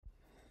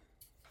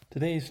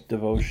Today's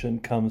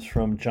devotion comes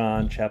from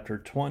John chapter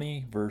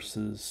 20,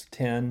 verses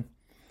 10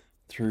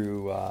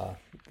 through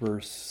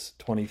verse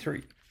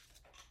 23.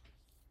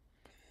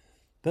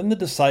 Then the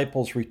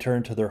disciples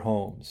returned to their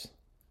homes,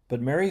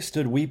 but Mary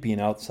stood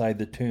weeping outside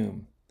the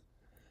tomb.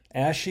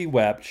 As she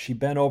wept, she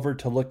bent over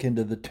to look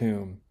into the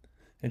tomb,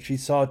 and she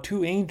saw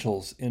two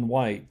angels in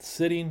white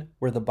sitting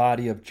where the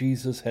body of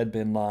Jesus had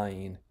been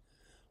lying,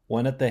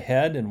 one at the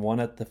head and one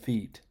at the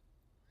feet.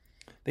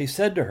 They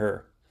said to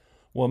her,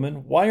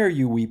 "Woman, why are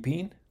you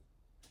weeping?"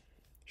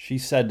 She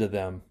said to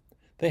them,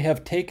 "They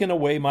have taken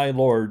away my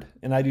Lord,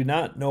 and I do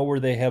not know where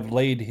they have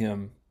laid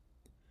him."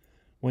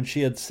 When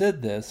she had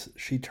said this,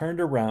 she turned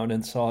around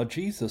and saw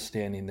Jesus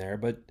standing there,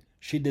 but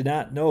she did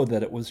not know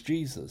that it was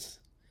Jesus.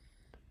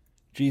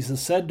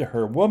 Jesus said to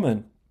her,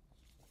 "Woman,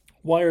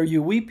 why are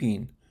you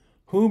weeping?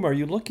 Whom are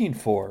you looking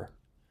for?"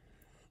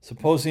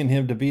 Supposing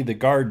him to be the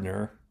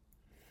gardener,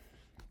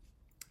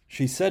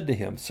 she said to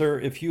him, "Sir,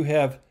 if you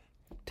have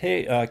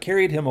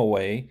carried him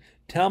away,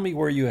 tell me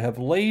where you have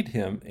laid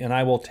him, and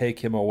I will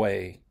take him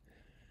away."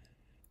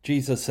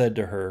 Jesus said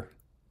to her,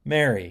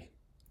 "Mary."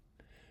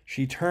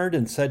 She turned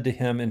and said to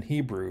him in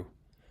Hebrew,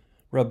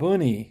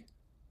 "Rabboni,"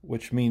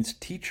 which means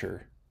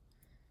teacher.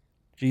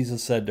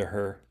 Jesus said to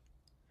her,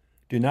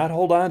 "Do not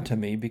hold on to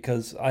me,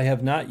 because I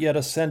have not yet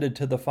ascended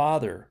to the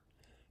Father.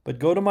 But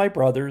go to my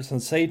brothers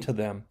and say to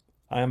them,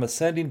 I am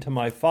ascending to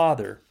my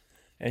Father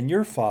and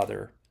your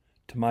Father,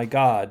 to my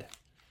God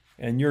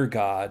and your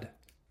God."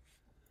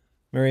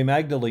 Mary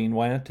Magdalene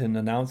went and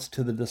announced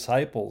to the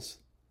disciples,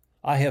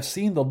 "I have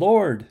seen the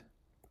Lord."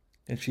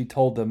 And she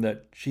told them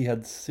that he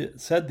had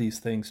said these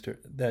things to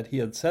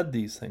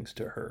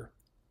her.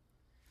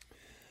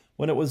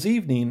 When it was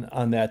evening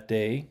on that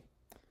day,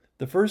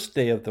 the first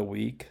day of the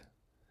week,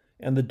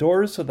 and the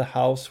doors of the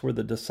house where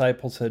the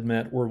disciples had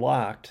met were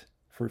locked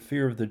for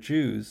fear of the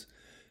Jews,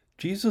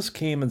 Jesus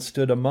came and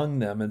stood among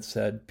them and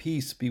said,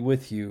 "Peace be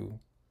with you."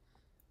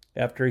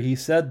 After he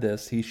said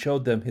this, he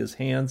showed them his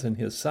hands and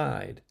his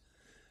side.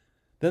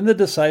 Then the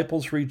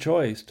disciples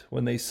rejoiced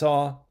when they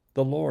saw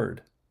the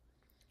Lord.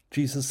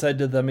 Jesus said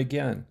to them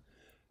again,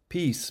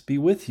 "Peace be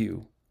with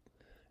you.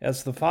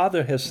 As the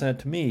Father has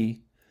sent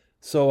me,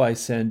 so I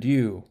send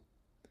you."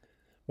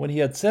 When he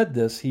had said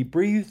this, he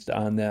breathed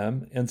on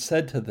them and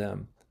said to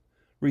them,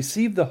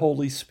 "Receive the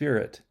Holy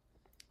Spirit.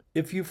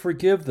 If you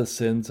forgive the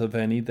sins of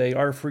any, they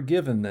are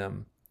forgiven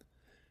them.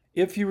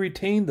 If you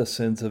retain the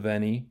sins of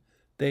any,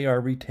 they are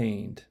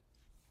retained."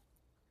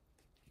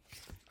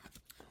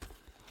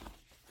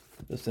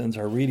 This ends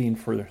our reading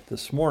for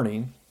this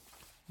morning.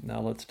 Now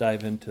let's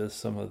dive into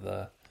some of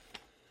the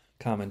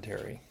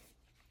commentary.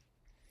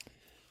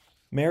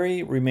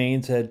 Mary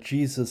remains at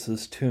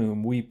Jesus'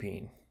 tomb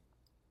weeping,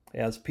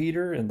 as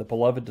Peter and the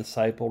beloved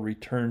disciple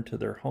return to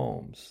their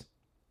homes.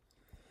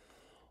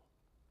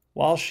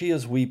 While she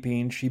is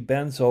weeping, she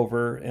bends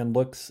over and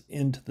looks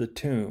into the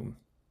tomb.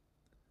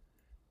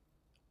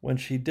 When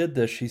she did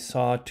this, she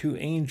saw two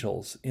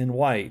angels in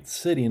white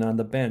sitting on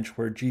the bench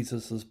where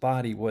Jesus'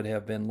 body would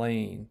have been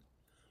laying,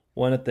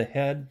 one at the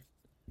head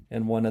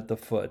and one at the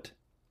foot.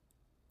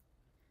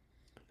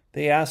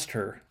 They asked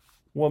her,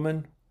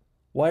 "Woman,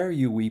 why are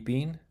you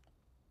weeping?"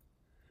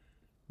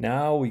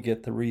 Now we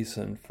get the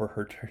reason for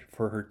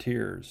her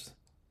tears.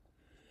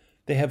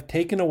 "They have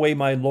taken away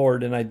my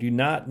Lord, and I do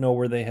not know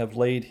where they have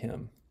laid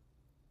him."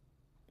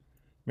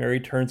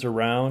 Mary turns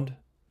around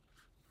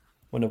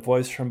when a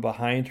voice from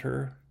behind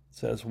her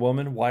says,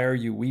 "Woman, why are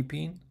you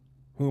weeping?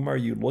 Whom are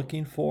you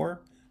looking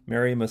for?"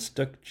 Mary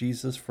mistook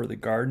Jesus for the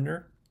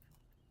gardener.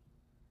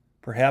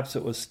 Perhaps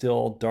it was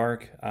still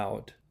dark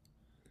out.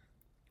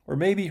 Or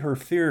maybe her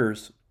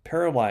fears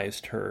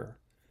paralyzed her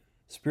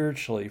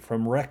spiritually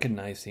from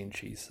recognizing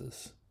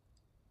Jesus.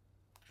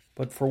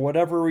 But for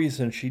whatever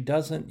reason, she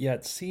doesn't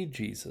yet see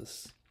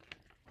Jesus.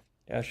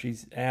 As she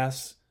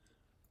asks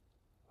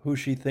who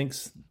she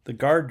thinks the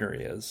gardener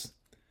is,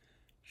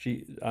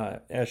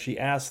 as she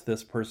asks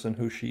this person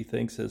who she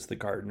thinks is the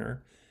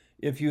gardener,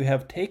 "If you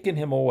have taken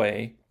him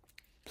away,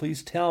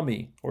 please tell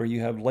me where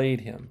you have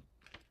laid him.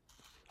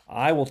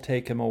 I will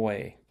take him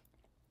away."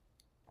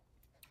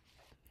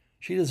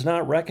 She does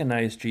not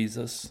recognize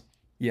Jesus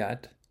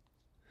yet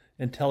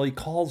until he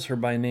calls her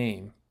by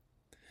name,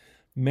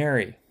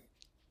 "Mary."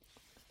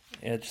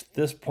 At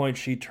this point,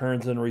 she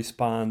turns and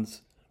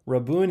responds,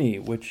 "Rabboni,"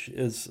 which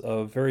is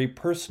a very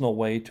personal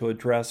way to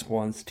address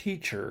one's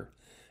teacher,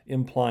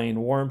 implying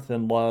warmth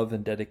and love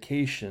and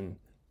dedication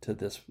to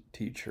this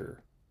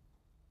teacher.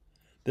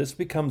 This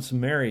becomes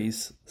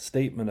Mary's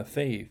statement of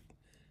faith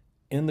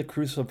in the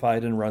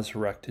crucified and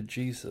resurrected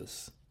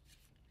Jesus.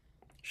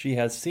 She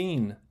has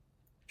seen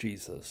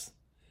Jesus,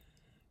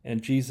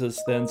 and Jesus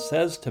then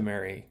says to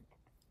Mary,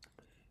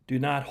 "Do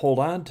not hold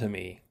on to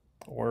me,"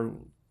 or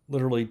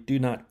literally, "do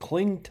not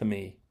cling to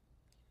me."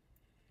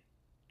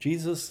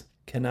 Jesus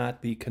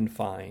cannot be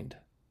confined.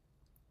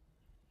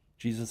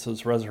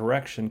 Jesus'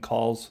 resurrection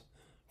calls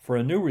for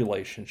a new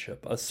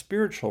relationship, a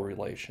spiritual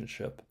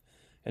relationship,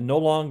 and no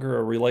longer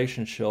a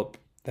relationship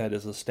that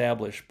is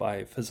established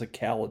by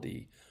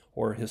physicality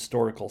or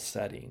historical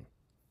setting.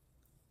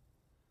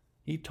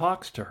 he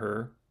talks to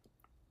her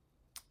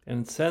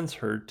and sends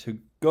her to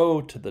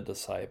go to the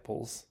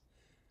disciples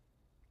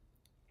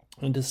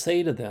and to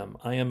say to them,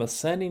 I am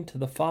ascending to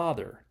the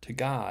Father, to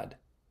God.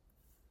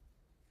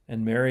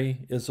 And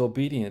Mary is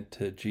obedient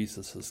to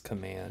Jesus'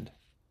 command.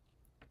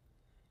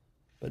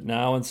 But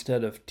now,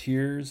 instead of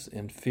tears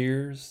and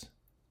fears,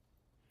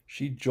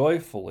 she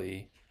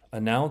joyfully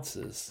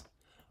announces,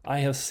 I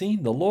have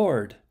seen the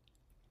Lord.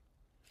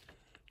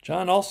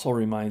 John also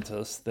reminds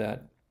us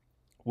that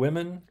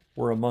women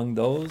were among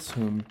those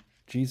whom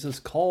Jesus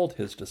called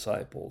his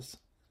disciples,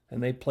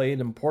 and they played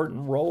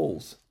important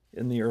roles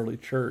in the early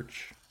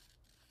church.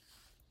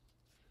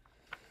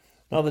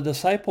 Now the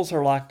disciples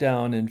are locked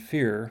down in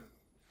fear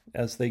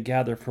as they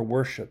gather for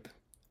worship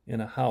in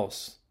a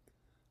house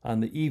on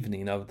the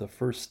evening of the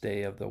first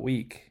day of the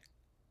week,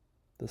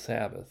 the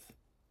Sabbath.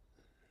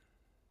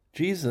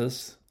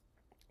 Jesus,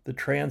 the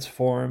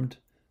transformed,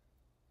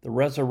 the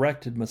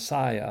resurrected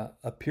Messiah,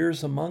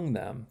 appears among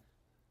them,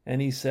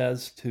 and he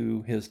says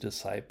to his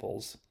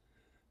disciples,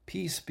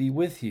 Peace be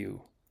with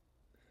you.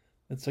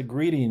 It's a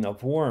greeting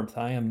of warmth.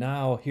 I am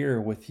now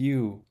here with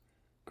you.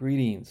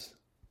 Greetings.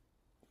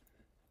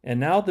 And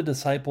now the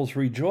disciples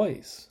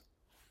rejoice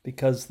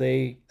because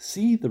they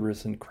see the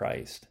risen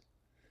Christ,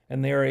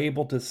 and they are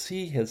able to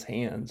see his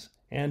hands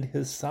and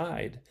his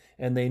side,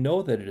 and they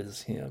know that it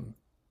is him.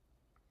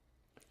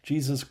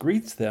 Jesus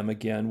greets them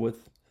again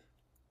with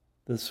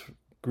this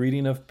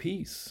greeting of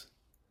peace.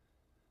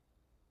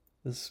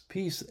 This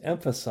peace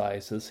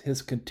emphasizes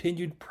his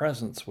continued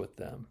presence with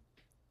them.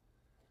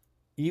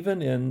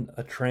 Even in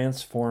a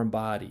transformed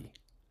body,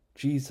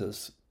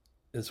 Jesus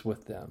is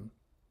with them.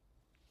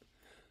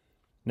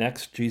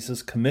 Next,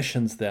 Jesus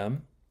commissions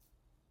them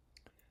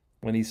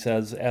when he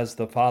says, As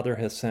the Father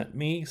has sent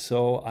me,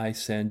 so I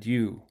send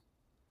you.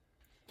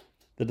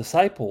 The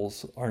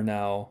disciples are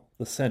now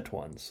the sent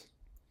ones.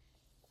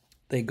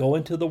 They go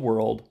into the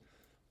world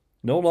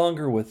no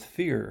longer with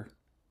fear,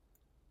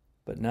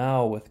 but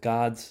now with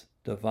God's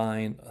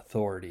divine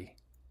authority.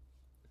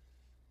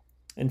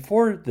 And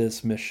for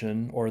this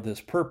mission or this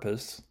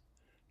purpose,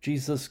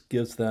 Jesus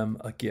gives them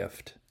a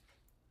gift.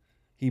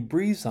 He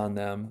breathes on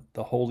them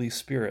the Holy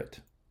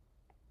Spirit,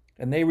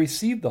 and they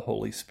receive the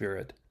Holy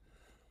Spirit,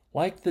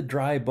 like the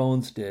dry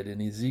bones did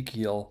in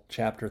Ezekiel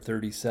chapter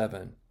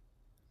 37,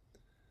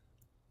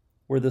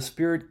 where the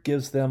Spirit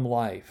gives them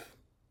life,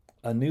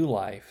 a new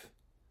life.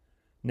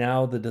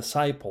 Now the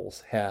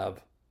disciples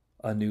have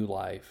a new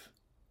life.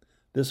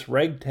 This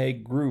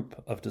ragtag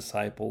group of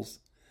disciples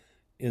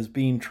is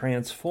being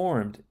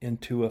transformed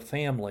into a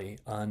family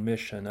on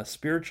mission, a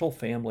spiritual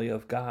family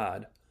of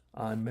God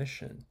on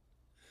mission.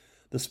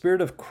 The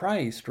Spirit of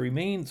Christ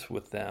remains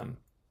with them,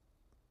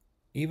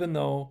 even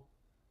though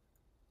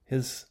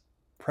his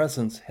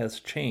presence has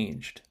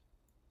changed.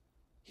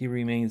 He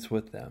remains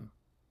with them.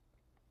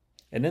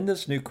 And in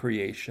this new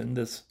creation,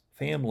 this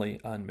family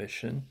on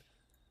mission,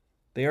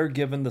 they are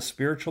given the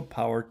spiritual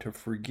power to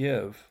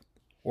forgive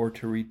or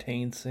to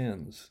retain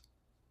sins.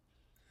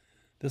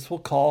 This will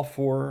call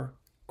for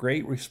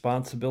great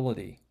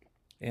responsibility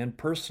and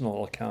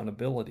personal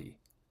accountability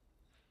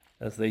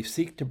as they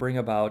seek to bring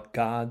about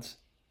God's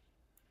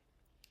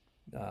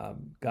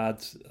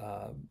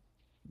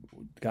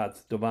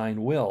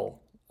divine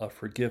will of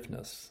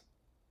forgiveness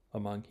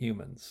among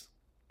humans.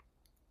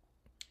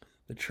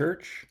 The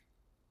church,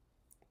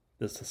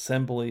 this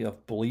assembly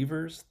of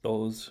believers,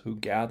 those who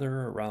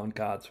gather around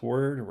God's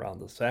word, around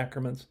the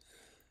sacraments,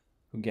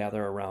 who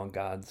gather around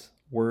God's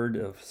word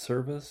of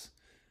service,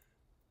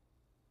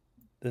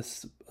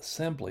 this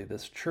assembly,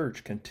 this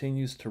church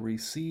continues to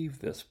receive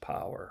this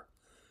power,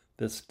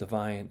 this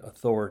divine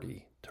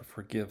authority to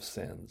forgive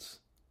sins.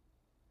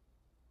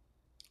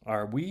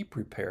 Are we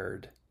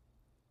prepared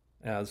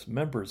as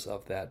members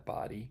of that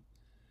body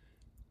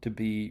to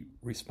be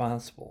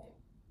responsible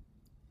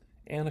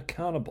and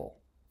accountable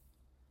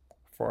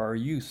for our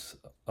use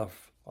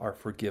of our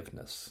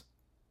forgiveness,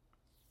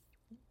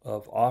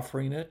 of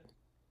offering it,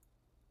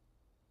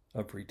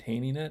 of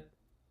retaining it?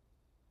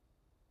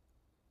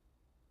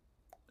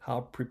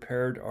 How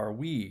prepared are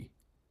we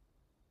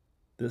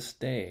this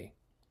day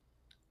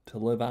to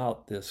live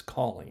out this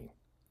calling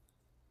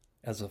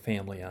as a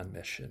family on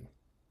mission?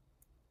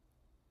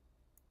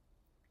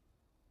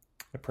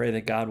 I pray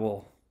that God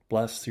will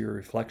bless your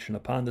reflection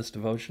upon this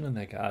devotion and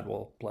that God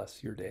will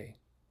bless your day.